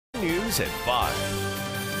News at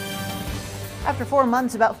 5. After 4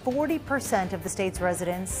 months, about 40% of the state's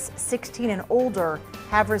residents 16 and older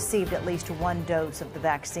have received at least one dose of the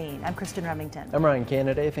vaccine. I'm Kristen Remington. I'm Ryan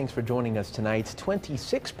Canada. Thanks for joining us tonight.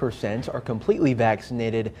 26% are completely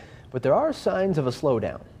vaccinated, but there are signs of a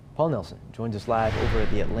slowdown. Paul Nelson joins us live over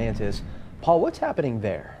at the Atlantis. Paul, what's happening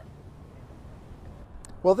there?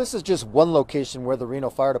 Well, this is just one location where the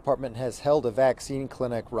Reno Fire Department has held a vaccine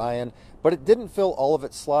clinic, Ryan, but it didn't fill all of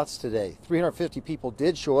its slots today. 350 people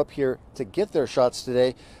did show up here to get their shots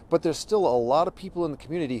today, but there's still a lot of people in the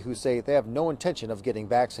community who say they have no intention of getting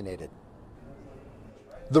vaccinated.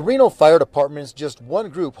 The Reno Fire Department is just one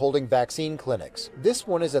group holding vaccine clinics. This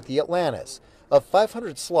one is at the Atlantis. Of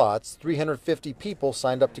 500 slots, 350 people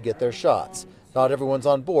signed up to get their shots. Not everyone's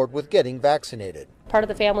on board with getting vaccinated. Part of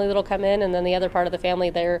the family that'll come in, and then the other part of the family,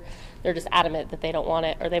 they're just adamant that they don't want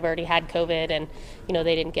it, or they've already had COVID and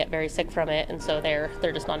they didn't get very sick from it, and so they're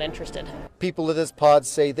just not interested. People at this pod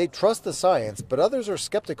say they trust the science, but others are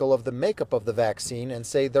skeptical of the makeup of the vaccine and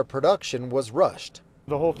say their production was rushed.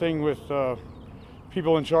 The whole thing with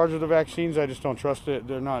people in charge of the vaccines, I just don't trust it.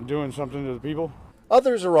 They're not doing something to the people.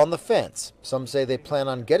 Others are on the fence. Some say they plan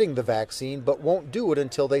on getting the vaccine but won't do it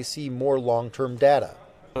until they see more long-term data.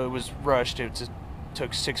 It was rushed. It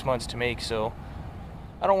took 6 months to make, so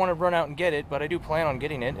I don't want to run out and get it, but I do plan on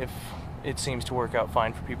getting it if it seems to work out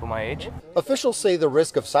fine for people my age. Officials say the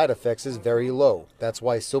risk of side effects is very low. That's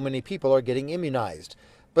why so many people are getting immunized.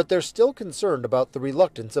 But they're still concerned about the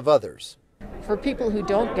reluctance of others. For people who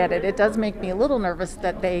don't get it, it does make me a little nervous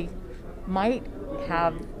that they might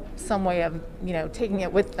have some way of, taking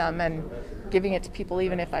it with them and giving it to people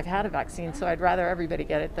even if I've had a vaccine, so I'd rather everybody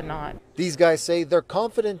get it than not. These guys say they're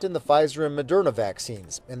confident in the Pfizer and Moderna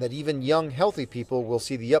vaccines and that even young, healthy people will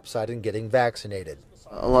see the upside in getting vaccinated.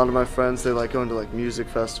 A lot of my friends, they like going to music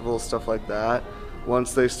festivals, stuff like that.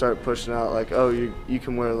 Once they start pushing out you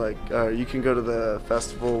can wear you can go to the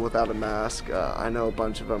festival without a mask, I know a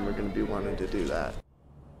bunch of them are going to be wanting to do that.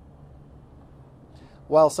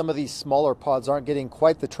 While some of these smaller pods aren't getting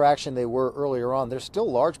quite the traction they were earlier on, there's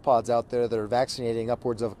still large pods out there that are vaccinating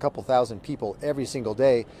upwards of a couple thousand people every single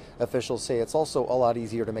day. Officials say it's also a lot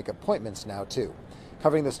easier to make appointments now, too.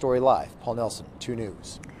 Covering the story live, Paul Nelson, 2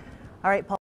 News. All right, Paul.